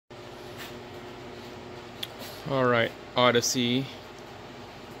Alright, Odyssey.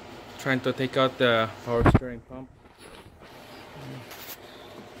 Trying to take out the power steering pump.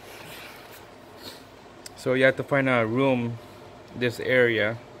 So you have to find a room, this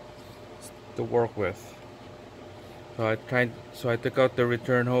area, to work with. So I took out the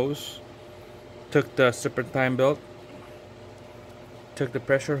return hose, took the serpentine belt, took the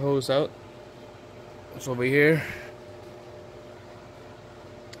pressure hose out. It's over here.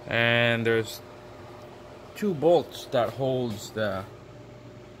 And there's two bolts that holds the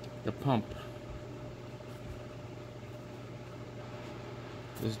pump.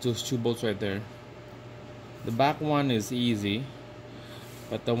 There's those two bolts right there. The back one is easy,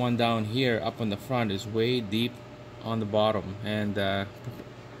 but the one down here up on the front is way deep on the bottom, and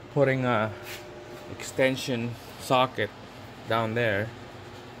putting a extension socket down there,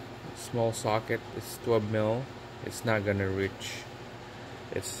 small socket, it's 12 mil, it's not gonna reach.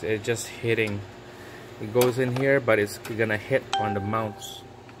 It's just hitting. It goes in here, but it's gonna hit on the mounts.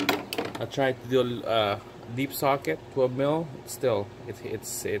 I tried to do a deep socket, 12 mil. Still,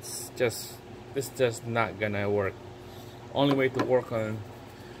 it's just not gonna work. Only way to work on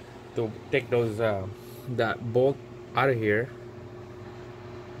to take those that bolt out of here.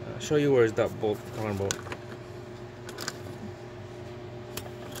 I'll show you where's that bolt I'm talking about.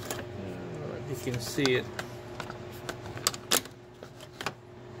 If you can see it.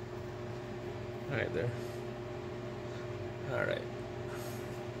 Right there. Alright.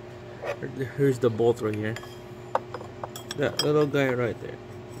 Here's the bolt right here. That little guy right there.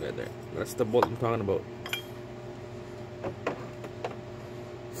 Right there. That's the bolt I'm talking about.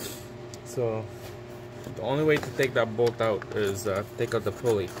 So the only way to take that bolt out is take out the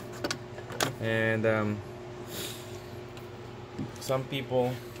pulley. And some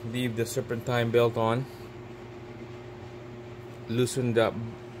people leave the serpentine belt on, loosen that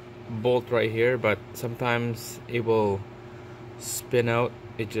bolt right here, but sometimes it will spin out.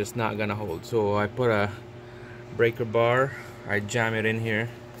 It's just not gonna hold. So I put a breaker bar, I jam it in here,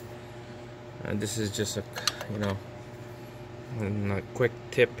 and this is just a a quick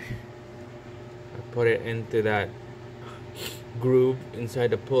tip. I put it into that groove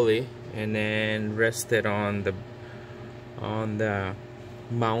inside the pulley and then rest it on the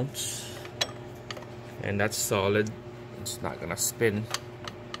mounts, and that's solid. It's not gonna spin.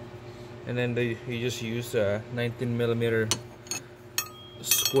 And then you just use a 19mm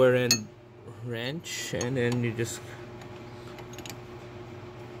square end wrench, and then you just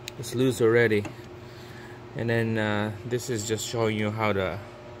it's loose already. And then this is just showing you how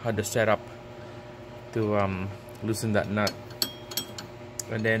to set up to loosen that nut.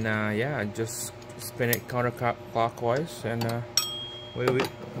 And then yeah, just spin it counterclockwise, and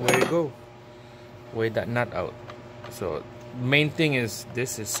where you go, weigh that nut out. So main thing is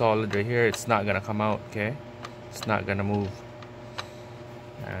this is solid right here. It's not gonna come out, okay? It's not gonna move.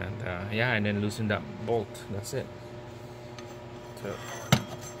 And yeah, and then loosen that bolt. That's it. So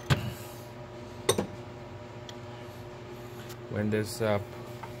when this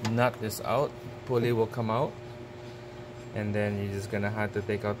nut is out, pulley will come out, and then you're just gonna have to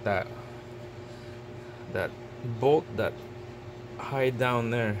take out that bolt that hide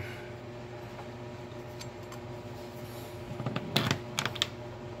down there.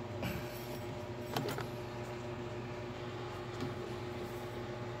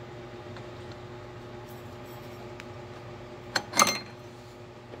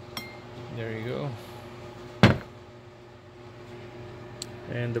 There you go.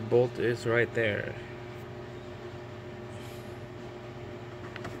 And the bolt is right there.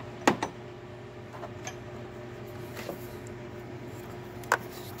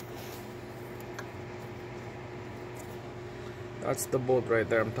 That's the bolt right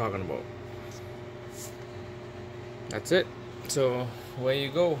there I'm talking about. That's it. So away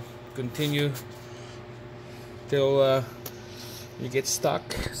you go. Continue till you get stuck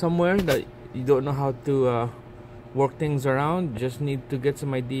somewhere that you don't know how to work things around. Just need to get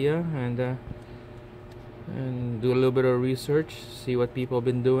some idea and do a little bit of research, see what people have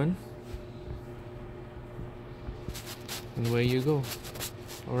been doing, and away you go.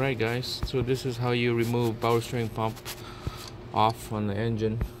 Alright guys, so this is how you remove power steering pump off on the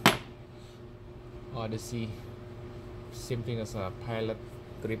engine. Odyssey, same thing as a Pilot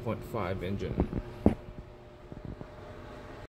 3.5 engine.